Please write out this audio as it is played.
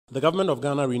The government of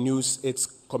Ghana renews its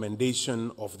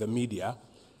commendation of the media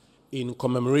in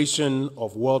commemoration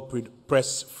of World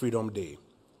Press Freedom Day.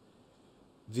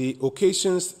 The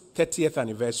occasion's 30th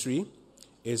anniversary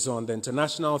is on the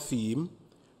international theme,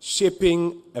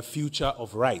 Shaping a Future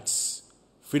of Rights,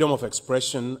 Freedom of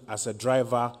Expression as a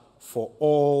Driver for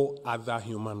All Other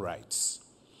Human Rights.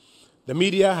 The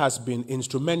media has been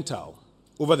instrumental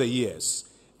over the years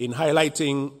in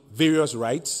highlighting various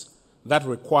rights that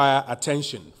require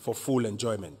attention for full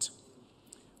enjoyment.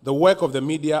 The work of the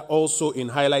media also in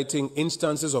highlighting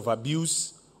instances of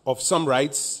abuse of some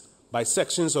rights by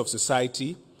sections of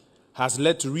society has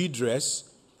led to redress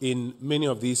in many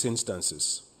of these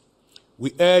instances.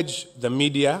 We urge the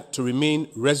media to remain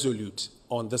resolute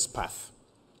on this path.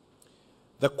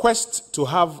 The quest to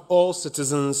have all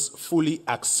citizens fully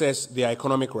access their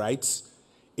economic rights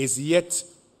is yet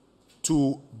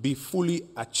to be fully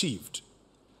achieved,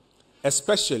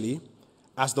 especially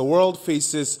as the world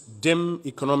faces dim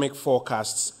economic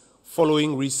forecasts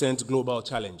following recent global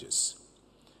challenges.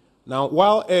 Now,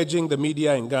 while urging the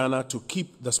media in Ghana to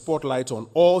keep the spotlight on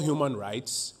all human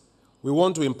rights, we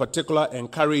want to in particular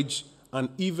encourage an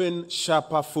even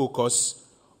sharper focus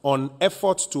on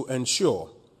efforts to ensure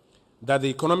that the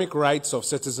economic rights of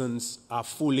citizens are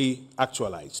fully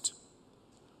actualized.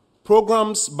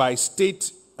 Programs by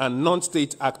state and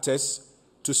non-state actors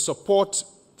to support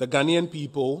the Ghanaian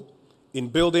people in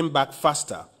building back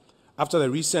faster after the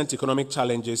recent economic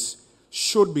challenges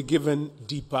should be given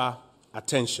deeper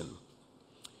attention.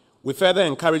 We further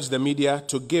encourage the media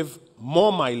to give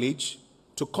more mileage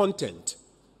to content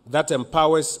that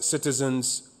empowers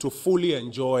citizens to fully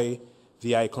enjoy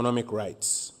their economic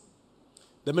rights.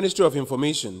 The Ministry of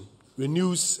Information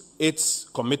renews its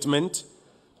commitment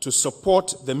to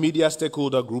support the media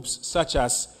stakeholder groups such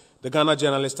as the Ghana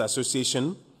Journalists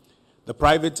Association, the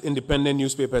Private Independent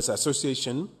Newspapers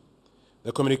Association,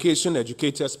 the Communication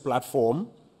Educators Platform,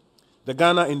 the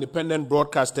Ghana Independent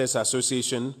Broadcasters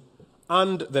Association,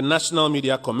 and the National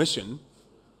Media Commission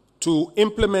to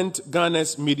implement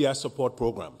Ghana's media support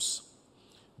programs.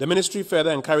 The ministry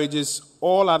further encourages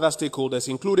all other stakeholders,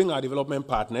 including our development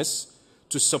partners,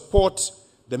 to support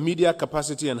the Media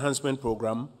Capacity Enhancement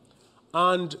Program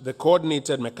and the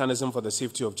Coordinated Mechanism for the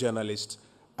Safety of Journalists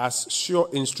as sure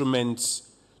instruments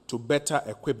to better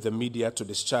equip the media to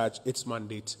discharge its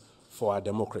mandate for our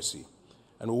democracy.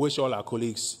 And we wish all our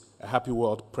colleagues a happy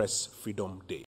World Press Freedom Day.